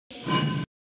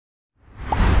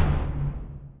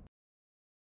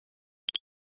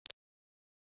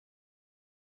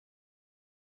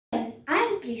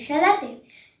Prisha Date.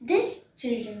 This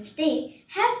Children's Day,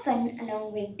 have fun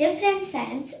along with different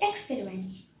science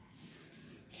experiments.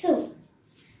 So,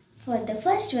 for the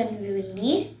first one we will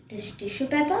need this tissue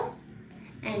paper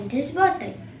and this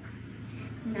bottle.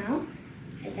 Now,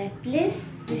 as I place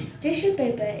this tissue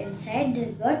paper inside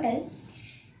this bottle,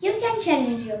 you can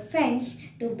challenge your friends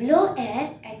to blow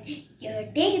air and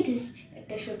take this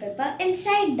tissue paper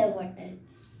inside the bottle.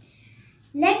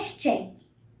 Let's check.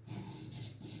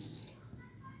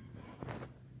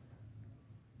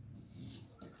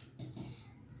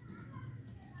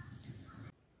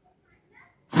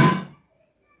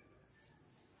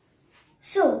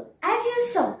 So, as you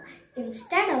saw,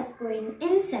 instead of going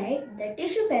inside, the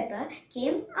tissue paper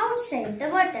came outside the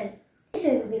bottle. This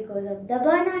is because of the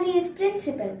Bernoulli's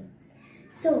principle.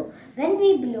 So, when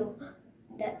we blow,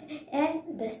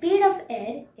 the speed of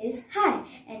air is high,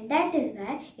 and that is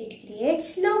why it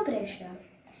creates low pressure.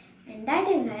 And that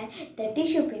is why the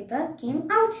tissue paper came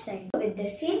outside. With the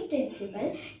same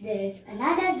principle, there is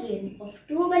another game of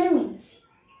two balloons.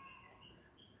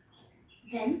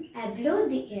 When I blow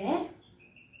the air,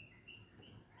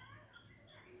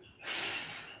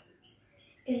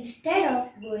 instead of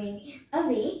going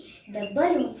away, the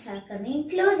balloons are coming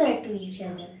closer to each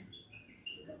other.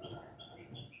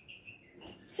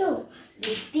 So,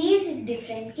 with these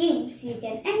different games, you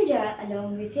can enjoy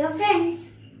along with your friends.